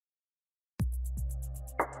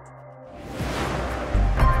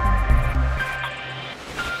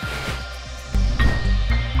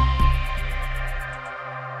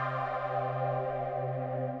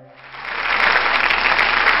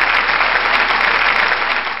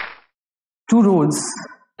Two roads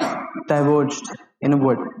diverged in a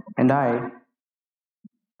wood, and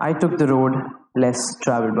I took the road less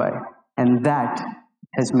traveled by, and that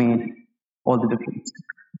has made all the difference.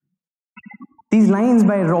 These lines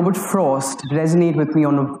by Robert Frost resonate with me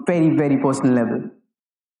on a very, very personal level.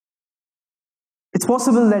 It's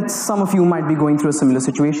possible that some of you might be going through a similar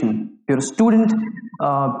situation. If you're a student,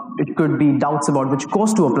 it could be doubts about which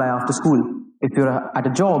course to apply after school. If you're at a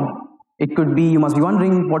job, it could be you must be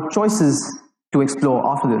wondering what choices to explore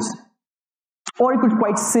after this. Or it could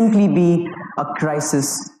quite simply be a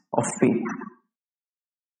crisis of faith.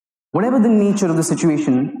 Whatever the nature of the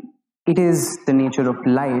situation, it is the nature of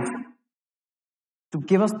life to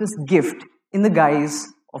give us this gift in the guise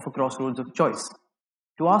of a crossroads of choice.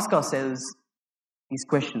 To ask ourselves these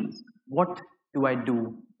questions. What do I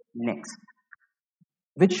do next?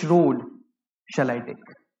 Which road shall I take?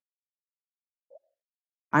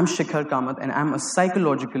 I'm Shikhar Kamat and I'm a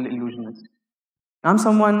psychological illusionist. I'm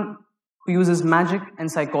someone who uses magic and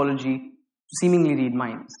psychology to seemingly read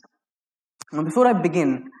minds. Now before I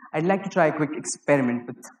begin, I'd like to try a quick experiment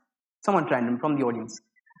with someone random from the audience.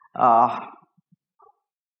 Hi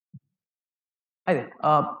there.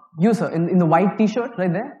 You sir, in the white t-shirt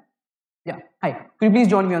right there? Yeah, hi. Could you please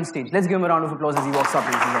join me on stage? Let's give him a round of applause as he walks up.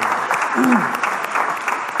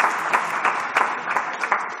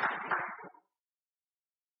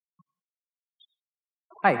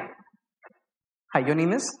 Hi. Hi, your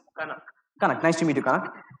name is? Kanak. Kanak, nice to meet you, Kanak.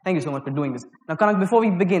 Thank you so much for doing this. Now, Kanak, before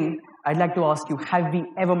we begin, I'd like to ask you, have we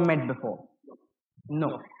ever met before?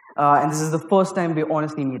 No. And this is the first time we're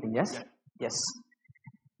honestly meeting, yes? Yeah. Yes.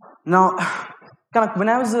 Now, Kanak, when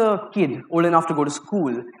I was a kid, old enough to go to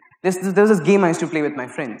school, there was this game I used to play with my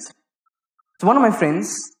friends. So one of my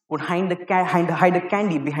friends would hide a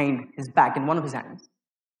candy behind his back in one of his hands.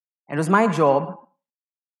 And it was my job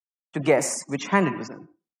to guess which hand it was in.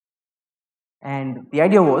 And the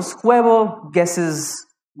idea was, whoever guesses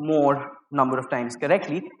more number of times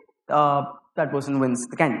correctly, that person wins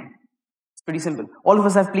the candy. It's pretty simple. All of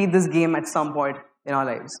us have played this game at some point in our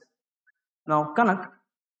lives. Now, Kanak,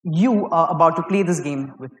 you are about to play this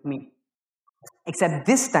game with me. Except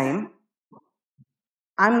this time,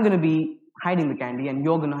 I'm going to be hiding the candy and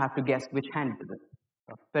you're going to have to guess which hand it is.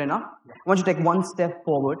 Fair enough? I want you to take one step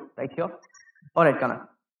forward right here. Alright, Kanak.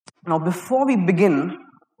 Now, before we begin,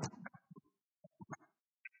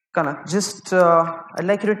 Kanak, just I'd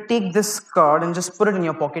like you to take this card and just put it in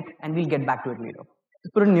your pocket and we'll get back to it later.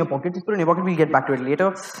 Just put it in your pocket, we'll get back to it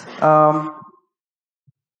later.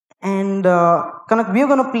 Kanak, we are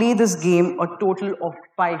going to play this game a total of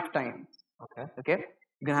 5 times. Okay?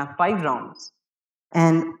 You're going to have 5 rounds.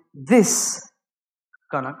 And this,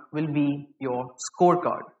 Kanak, will be your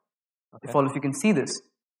scorecard. Okay. If all of you can see this.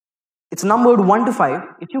 It's numbered 1 to 5.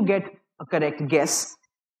 If you get a correct guess,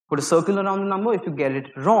 put a circle around the number. If you get it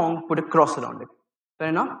wrong, put a cross around it. Fair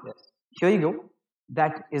enough? Yes. Here you go.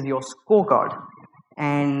 That is your scorecard.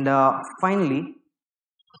 And finally,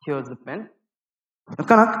 here's the pen. Now,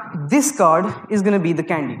 Kanak, this card is going to be the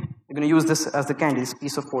candy. You're going to use this as the candy, this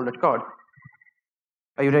piece of folded card.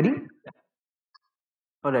 Are you ready? Yeah.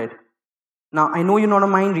 Alright. Now, I know you're not a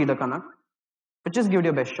mind reader, Kanak, but just give it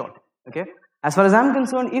your best shot. Okay? As far as I'm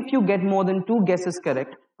concerned, if you get more than 2 guesses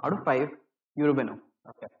correct out of 5, you're a winner.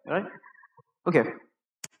 Okay. Alright? Okay.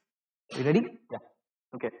 Are you ready? Yeah.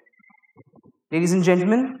 Okay. Ladies and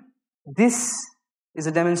gentlemen, this is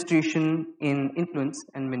a demonstration in influence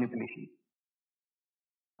and manipulation.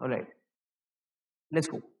 Alright. Let's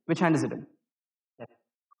go. Which hand is it in? Left.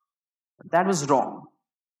 That was wrong.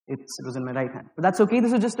 It was in my right hand. But that's okay.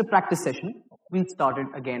 This is just a practice session. We'll start it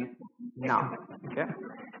again now. Okay?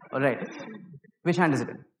 Alright. Which hand is it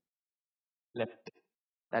in? Left.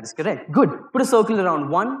 That is correct. Good. Put a circle around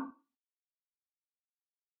 1.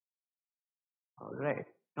 Alright.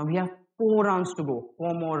 Now we have 4 rounds to go.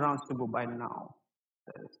 4 more rounds to go by now.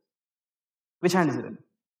 Which hand is it in?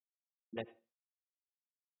 Left.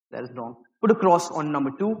 That is wrong. Put a cross on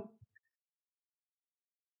number 2.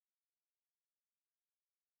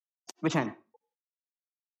 Which hand?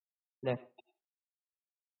 Left.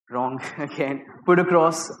 Wrong again. Put a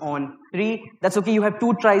cross on 3. That's okay. You have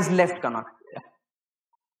 2 tries left, Kanak. Yeah.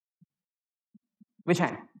 Which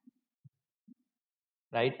hand?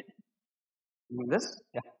 Right. You mean this?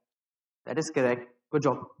 Yeah. That is correct. Good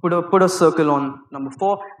job. Put a circle on number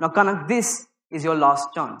 4. Now, Kanak, this is your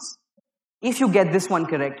last chance. If you get this one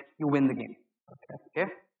correct, you win the game.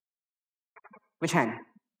 Okay? Which hand?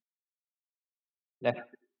 Left.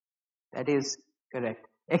 That is correct.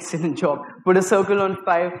 Excellent job. Put a circle on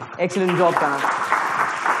 5. Excellent job, Kanak.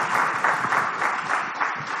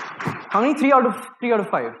 How many? 3 out of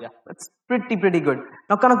 5. Yeah. That's pretty good.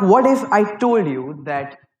 Now, Kanak, what if I told you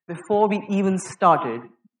that before we even started,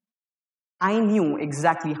 I knew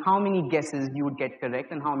exactly how many guesses you would get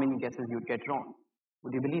correct and how many guesses you would get wrong?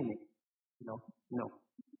 Would you believe me? No.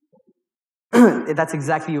 That's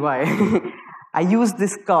exactly why. I used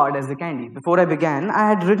this card as the candy. Before I began, I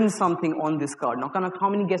had written something on this card. Now, Kanak, how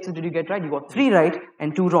many guesses did you get right? You got 3 right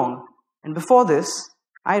and 2 wrong. And before this,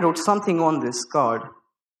 I wrote something on this card.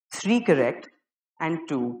 3 correct and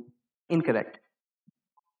 2 incorrect.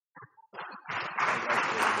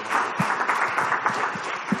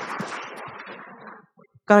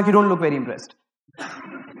 Kanak, you don't look very impressed.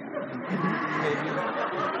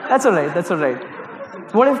 That's alright.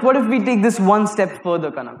 What if we take this one step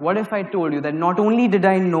further, Kanak? What if I told you that not only did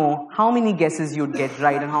I know how many guesses you'd get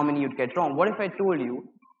right and how many you'd get wrong, what if I told you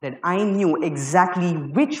that I knew exactly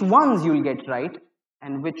which ones you'll get right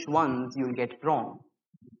and which ones you'll get wrong?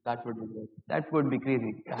 That would be great. That would be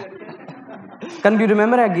crazy. Kanak, do you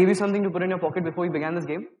remember I gave you something to put in your pocket before you began this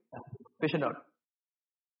game? Fish it out.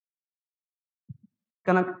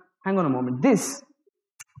 Kanak, hang on a moment. This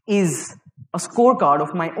is a scorecard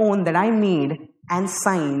of my own that I made and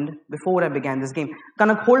signed before I began this game.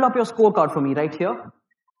 Kanak, hold up your scorecard for me right here.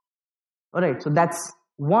 Alright, so that's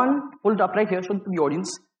one. Hold it up right here, show it to the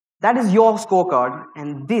audience. That is your scorecard,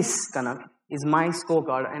 and this, Kanak, is my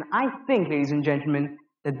scorecard. And I think, ladies and gentlemen,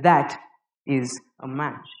 that is a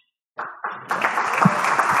match.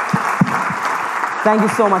 Thank you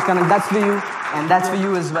so much, Kanak. That's for you, and that's for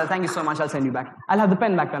you as well. Thank you so much. I'll send you back. I'll have the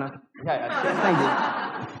pen back, Kanak. Yeah. Thank you.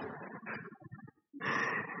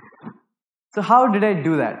 So how did I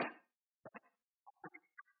do that?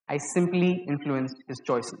 I simply influenced his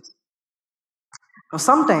choices. Now,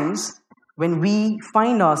 sometimes when we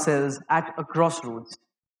find ourselves at a crossroads,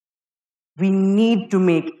 we need to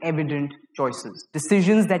make evident choices,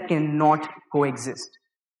 decisions that cannot coexist.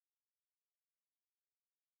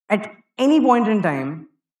 At any point in time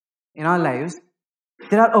in our lives,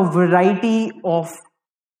 there are a variety of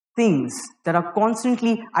things that are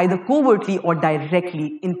constantly either covertly or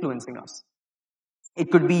directly influencing us. It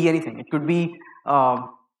could be anything. It could be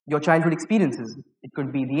your childhood experiences. It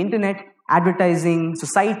could be the internet, advertising,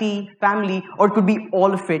 society, family, or it could be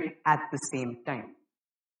all of it at the same time.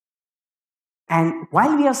 And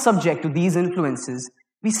while we are subject to these influences,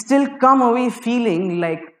 we still come away feeling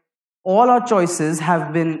like all our choices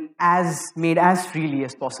have been made as freely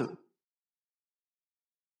as possible.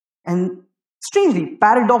 And strangely,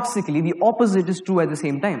 paradoxically, the opposite is true at the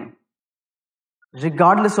same time.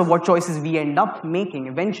 Regardless of what choices we end up making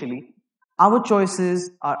eventually, our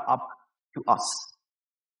choices are up to us.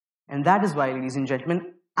 And that is why, ladies and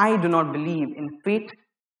gentlemen, I do not believe in fate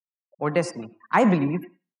or destiny. I believe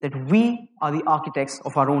that we are the architects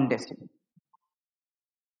of our own destiny.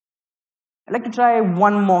 I'd like to try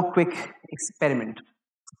one more quick experiment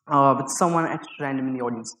with someone at random in the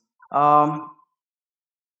audience. Hi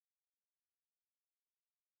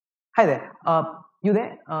there. You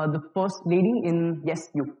there? The first lady in...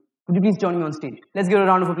 Yes, you. Could you please join me on stage? Let's give a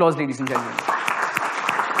round of applause, ladies and gentlemen.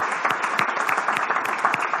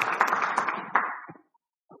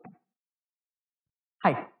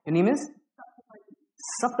 Hi, your name is?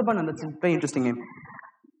 Saptaparna. That's a very interesting name.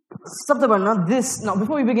 Saptaparna, now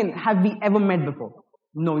before we begin, have we ever met before?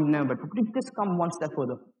 No, we've never met. Could you just come one step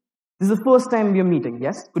further? This is the first time we are meeting,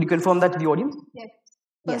 yes? Could you confirm that to the audience?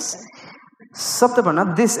 Yes.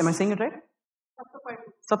 Saptaparna, this, am I saying it right?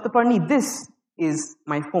 Saptaparni, this is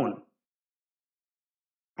my phone.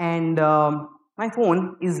 And my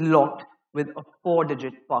phone is locked with a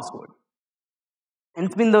 4-digit password. And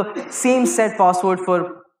it's been the same set password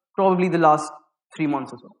for probably the last 3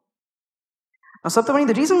 months or so. Now, Saptaparni,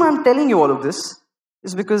 the reason why I'm telling you all of this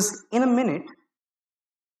is because in a minute,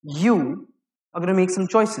 you are going to make some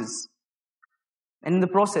choices. And in the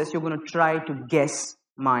process, you're going to try to guess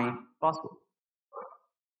my password.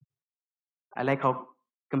 I like how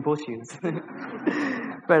composed she is.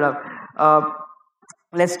 Fair enough.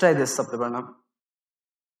 Let's try this, Saptaparna.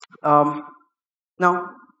 Now,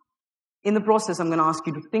 in the process, I'm going to ask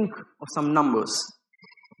you to think of some numbers.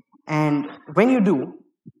 And when you do,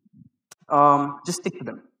 just stick to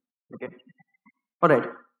them. Okay? Alright.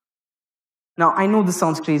 Now, I know this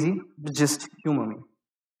sounds crazy, but just humor me.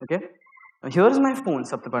 Okay? Now, here is my phone,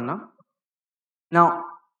 Saptaparna. Now,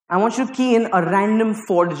 I want you to key in a random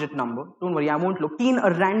 4-digit number. Don't worry, I won't look. Key in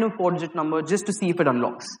a random 4-digit number just to see if it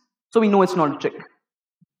unlocks. So we know it's not a trick.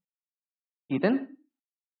 Key it in.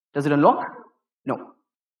 Does it unlock? No.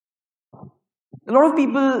 A lot of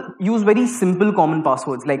people use very simple common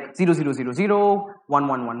passwords like 0000,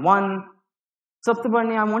 1111.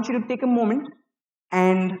 Saptaparni, I want you to take a moment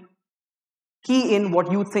and key in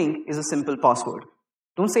what you think is a simple password.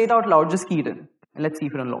 Don't say it out loud, just key it in. And let's see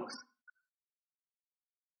if it unlocks.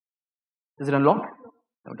 Does it unlock?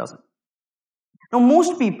 No, it doesn't. Now,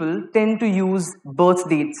 most people tend to use birth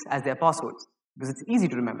dates as their passwords because it's easy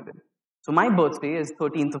to remember them. So my birthday is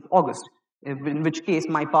 13th of August, in which case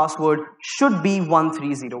my password should be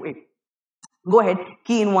 1308. Go ahead,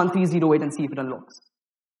 key in 1308 and see if it unlocks.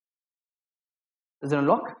 Does it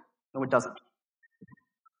unlock? No, it doesn't.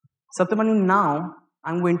 Saptamani, now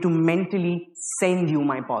I'm going to mentally send you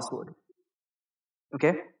my password.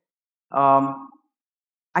 Okay?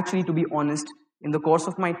 Actually, to be honest, in the course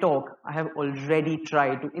of my talk, I have already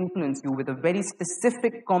tried to influence you with a very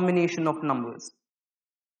specific combination of numbers.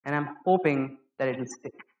 And I'm hoping that it will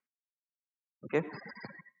stick. Okay?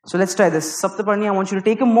 So let's try this. Saptaparni, I want you to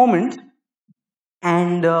take a moment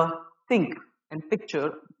and think and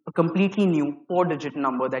picture a completely new 4-digit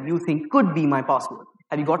number that you think could be my password.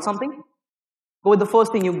 Have you got something? Go with the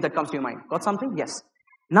first thing that comes to your mind. Got something? Yes.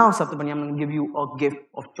 Now, Saptaparni, I'm going to give you a gift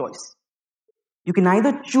of choice. You can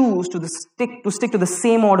either choose to stick to the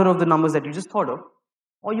same order of the numbers that you just thought of,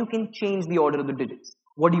 or you can change the order of the digits.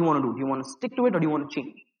 What do you want to do? Do you want to stick to it or do you want to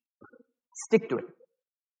change? Stick to it.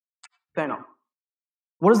 Fair enough.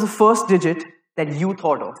 What is the first digit that you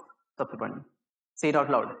thought of, Saptaparni? Say it out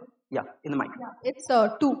loud. Yeah, in the mic. Yeah, it's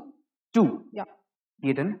 2. 2. Yeah.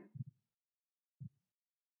 Keaton.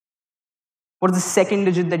 What is the second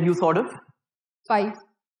digit that you thought of? 5.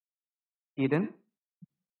 Keaton.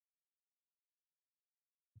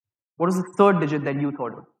 What is the third digit that you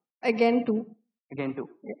thought of? Again 2. Again 2.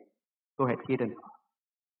 Yeah. Go ahead, Keaton.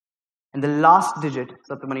 And the last digit,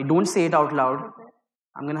 Saptamani, don't say it out loud. Okay.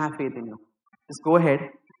 I'm going to have faith in you. Just go ahead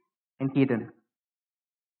and key it in.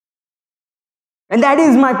 And that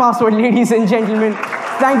is my password, ladies and gentlemen.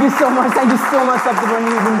 Thank you so much. Thank you so much,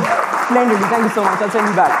 Saptamani. You've been splendidly. Thank you so much. I'll send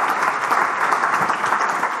you back.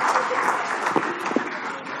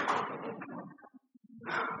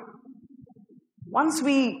 Once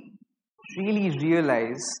we really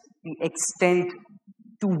realize the extent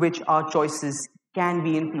to which our choices can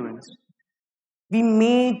be influenced, we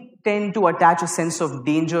may tend to attach a sense of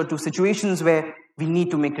danger to situations where we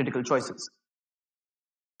need to make critical choices.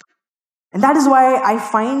 And that is why I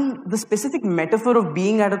find the specific metaphor of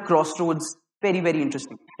being at a crossroads very, very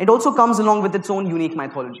interesting. It also comes along with its own unique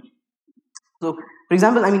mythology. So, for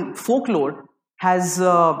example, folklore has,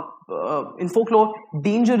 in folklore,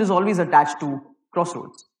 danger is always attached to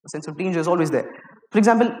crossroads. A sense of danger is always there. For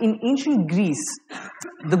example, in ancient Greece,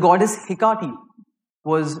 the goddess Hecate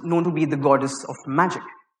was known to be the goddess of magic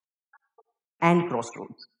and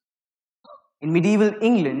crossroads. In medieval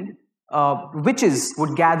England, witches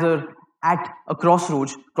would gather at a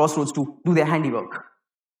crossroads to do their handiwork.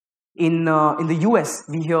 In the US,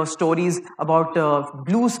 we hear stories about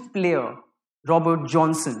blues player Robert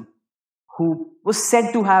Johnson, who was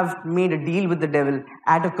said to have made a deal with the devil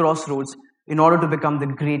at a crossroads in order to become the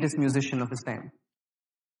greatest musician of his time.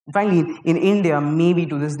 Finally, in India, maybe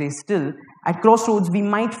to this day still, at crossroads we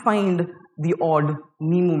might find the odd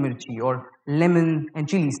Nimu Mirchi or lemon and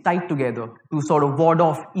chilies tied together to sort of ward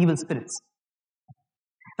off evil spirits.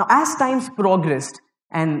 Now, as times progressed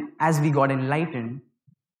and as we got enlightened,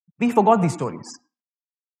 we forgot these stories.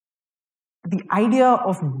 The idea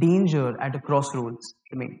of danger at a crossroads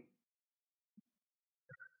remained.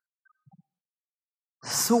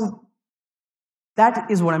 So, that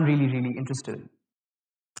is what I'm really, really interested in.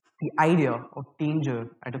 The idea of danger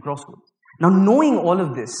at a crossroads. Now, knowing all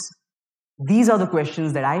of this, these are the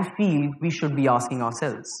questions that I feel we should be asking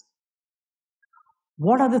ourselves.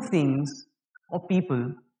 What are the things or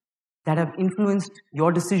people that have influenced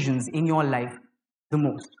your decisions in your life the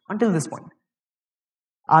most until this point?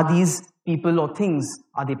 Are these people or things,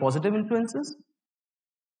 are they positive influences?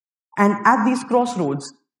 And at these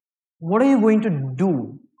crossroads, what are you going to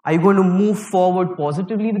do? Are you going to move forward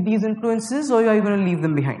positively with these influences, or are you going to leave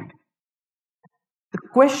them behind? The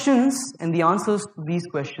questions and the answers to these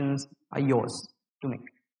questions are yours to make.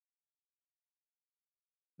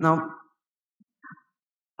 Now,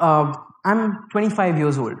 I'm 25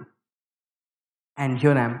 years old, and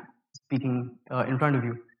here I am speaking in front of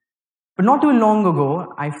you. But not too long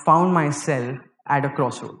ago, I found myself at a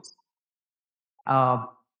crossroads.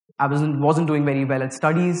 I wasn't doing very well at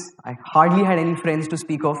studies. I hardly had any friends to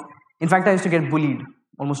speak of. In fact, I used to get bullied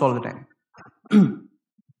almost all the time.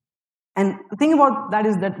 And the thing about that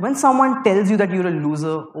is that when someone tells you that you're a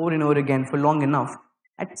loser over and over again for long enough,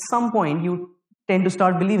 at some point you tend to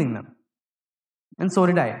start believing them. And so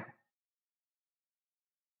did I.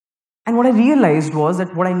 And what I realized was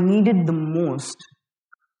that what I needed the most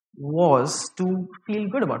was to feel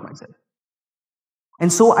good about myself.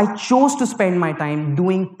 And so I chose to spend my time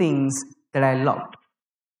doing things that I loved.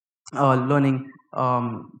 Learning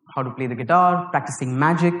how to play the guitar, practicing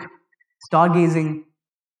magic, stargazing.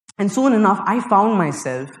 And soon enough, I found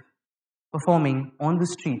myself performing on the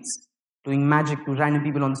streets, doing magic to random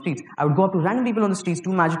people on the streets. I would go up to random people on the streets,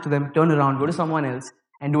 do magic to them, turn around, go to someone else,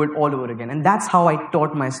 and do it all over again. And that's how I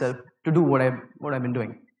taught myself to do what I've been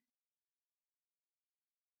doing.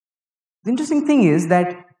 The interesting thing is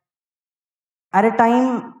that at a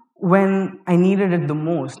time when I needed it the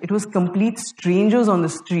most, it was complete strangers on the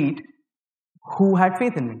street who had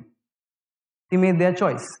faith in me. They made their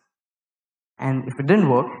choice. And if it didn't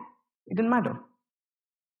work, it didn't matter.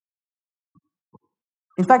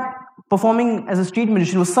 In fact, performing as a street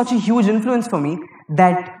musician was such a huge influence for me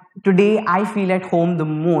that today I feel at home the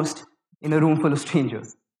most in a room full of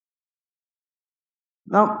strangers.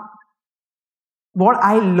 Now, what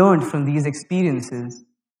I learned from these experiences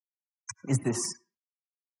is this.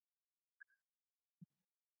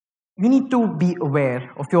 You need to be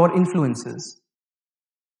aware of your influences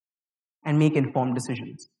and make informed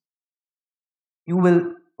decisions. You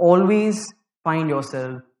will always find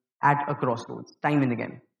yourself at a crossroads, time and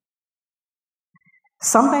again.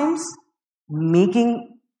 Sometimes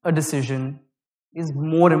making a decision is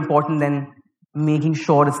more important than making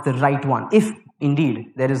sure it's the right one, if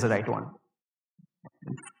indeed there is a right one.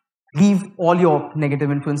 Leave all your negative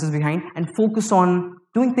influences behind and focus on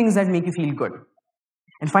doing things that make you feel good.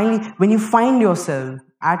 And finally, when you find yourself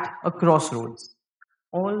at a crossroads,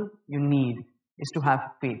 all you need is to have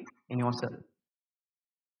faith in yourself.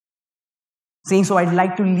 Saying so, I'd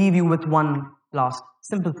like to leave you with one last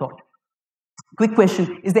simple thought. Quick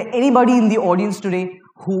question. Is there anybody in the audience today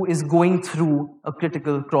who is going through a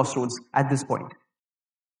critical crossroads at this point?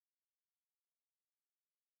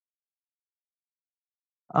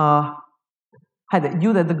 Hi there.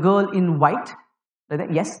 You there, the girl in white? Right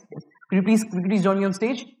there? Yes? Yes. Could you please join me on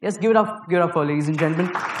stage? Yes, give it up for ladies and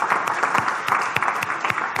gentlemen.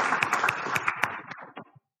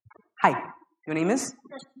 Hi. Your name is?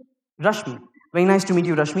 Rashmi. Very nice to meet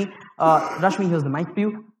you, Rashmi. Rashmi, here's the mic for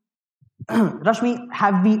you. Rashmi,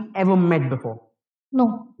 have we ever met before?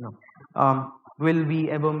 No. No. Will we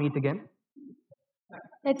ever meet again?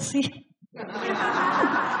 Let's see.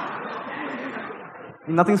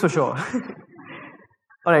 Nothing's for sure.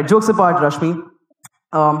 Alright, jokes apart, Rashmi.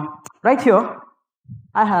 Right here,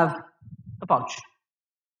 I have a pouch.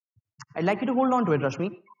 I'd like you to hold on to it, Rashmi,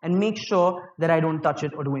 and make sure that I don't touch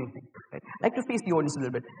it or do anything. Right? I'd like to face the audience a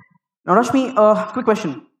little bit. Now, Rashmi, quick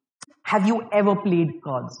question. Have you ever played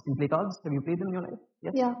cards? Do you play cards? Have you played them in your life?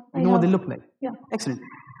 Yes? Yeah. You know what they look like? Yeah. Excellent.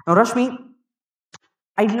 Now, Rashmi,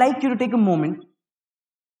 I'd like you to take a moment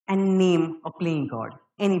and name a playing card.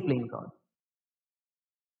 Any playing card.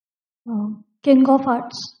 King of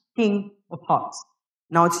Hearts. King of Hearts.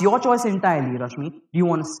 Now, it's your choice entirely, Rashmi. Do you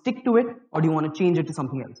want to stick to it or do you want to change it to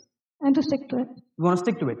something else? And to stick to it. You want to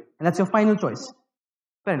stick to it. And that's your final choice.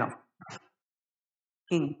 Fair enough.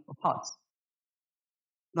 King of Hearts.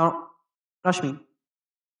 Now, Rashmi,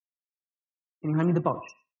 can you hand me the pouch?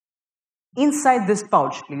 Inside this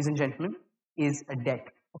pouch, ladies and gentlemen, is a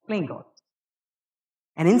deck of playing cards.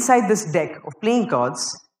 And inside this deck of playing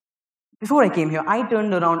cards, before I came here, I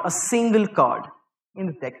turned around a single card in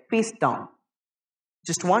the deck, face down.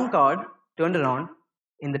 Just one card turned around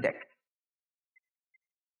in the deck.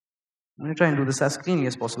 I'm going to try and do this as cleanly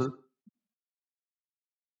as possible.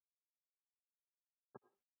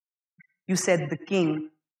 You said the King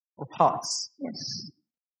of Hearts. Yes.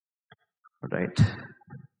 All right.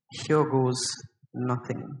 Here goes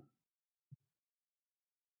nothing.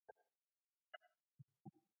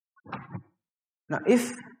 Now,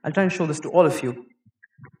 I'll try and show this to all of you.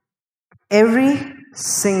 Every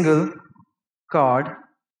single card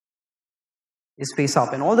is face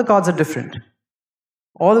up, and all the cards are different.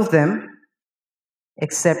 All of them,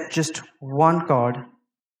 except just one card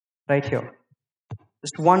right here.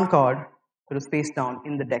 Just one card that is face down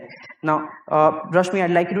in the deck. Now, Rashmi,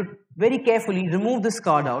 I'd like you to very carefully remove this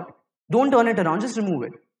card out. Don't turn it around, just remove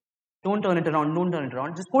it. Don't turn it around, don't turn it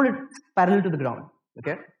around. Just hold it parallel to the ground.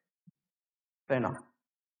 Okay? Fair enough.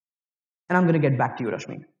 And I'm going to get back to you,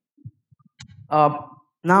 Rashmi.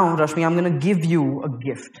 Now, Rashmi, I'm going to give you a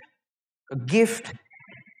gift. A gift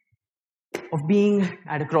of being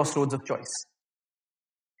at a crossroads of choice.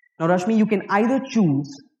 Now, Rashmi, you can either choose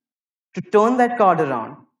to turn that card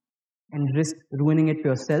around and risk ruining it for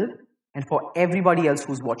yourself and for everybody else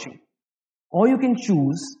who's watching. Or you can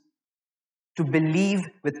choose to believe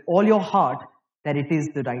with all your heart that it is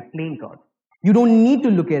the right playing card. You don't need to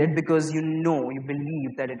look at it because you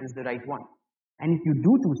believe that it is the right one. And if you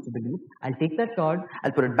do choose to believe, I'll take that card,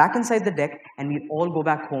 I'll put it back inside the deck, and we'll all go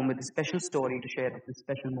back home with a special story to share of this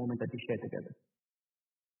special moment that we shared together.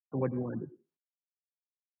 So what do you want to do?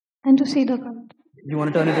 And to see the card. You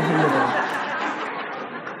want to turn it into a card?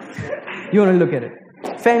 You want to look at it.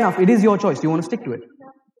 Fair enough, it is your choice. You want to stick to it.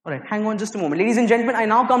 Alright, hang on just a moment. Ladies and gentlemen, I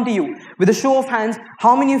now come to you with a show of hands.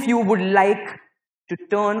 How many of you would like to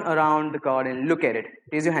turn around the card and look at it?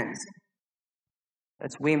 Raise your hands.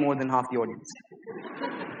 That's way more than half the audience.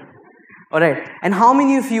 Alright, and how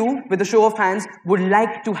many of you, with a show of hands, would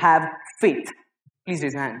like to have faith? Please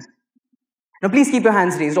raise your hands. Now please keep your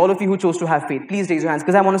hands raised. All of you who chose to have faith, please raise your hands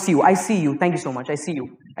because I want to see you. I see you. Thank you so much. I see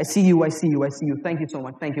you. I see you. I see you. I see you. Thank you so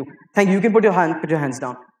much. Thank you. Thank you. You can put your hands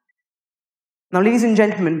down. Now, ladies and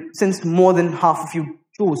gentlemen, since more than half of you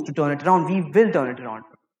chose to turn it around, we will turn it around.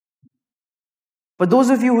 But those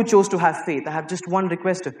of you who chose to have faith, I have just one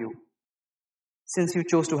request of you. Since you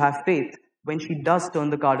chose to have faith, when she does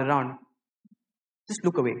turn the card around, just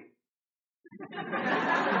look away.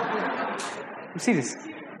 I'm serious.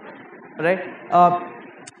 Alright?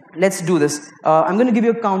 Let's do this. I'm going to give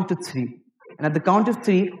you a count to 3. And at the count of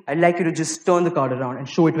 3, I'd like you to just turn the card around and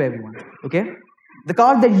show it to everyone. Okay? The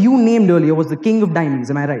card that you named earlier was the King of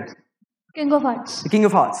Diamonds, am I right? King of Hearts. The King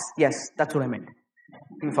of Hearts. Yes, that's what I meant.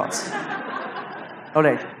 King of Hearts.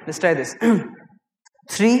 Alright, let's try this.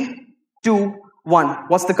 3, 2, 1.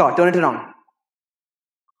 What's the card? Turn it around.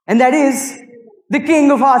 And that is the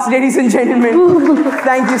King of Hearts, ladies and gentlemen.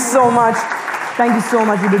 Thank you so much. Thank you so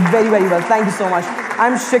much. You did very, very well. Thank you so much.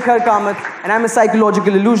 I'm Shikhar Kamat, and I'm a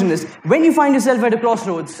psychological illusionist. When you find yourself at a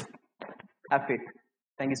crossroads, have faith.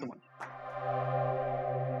 Thank you so much.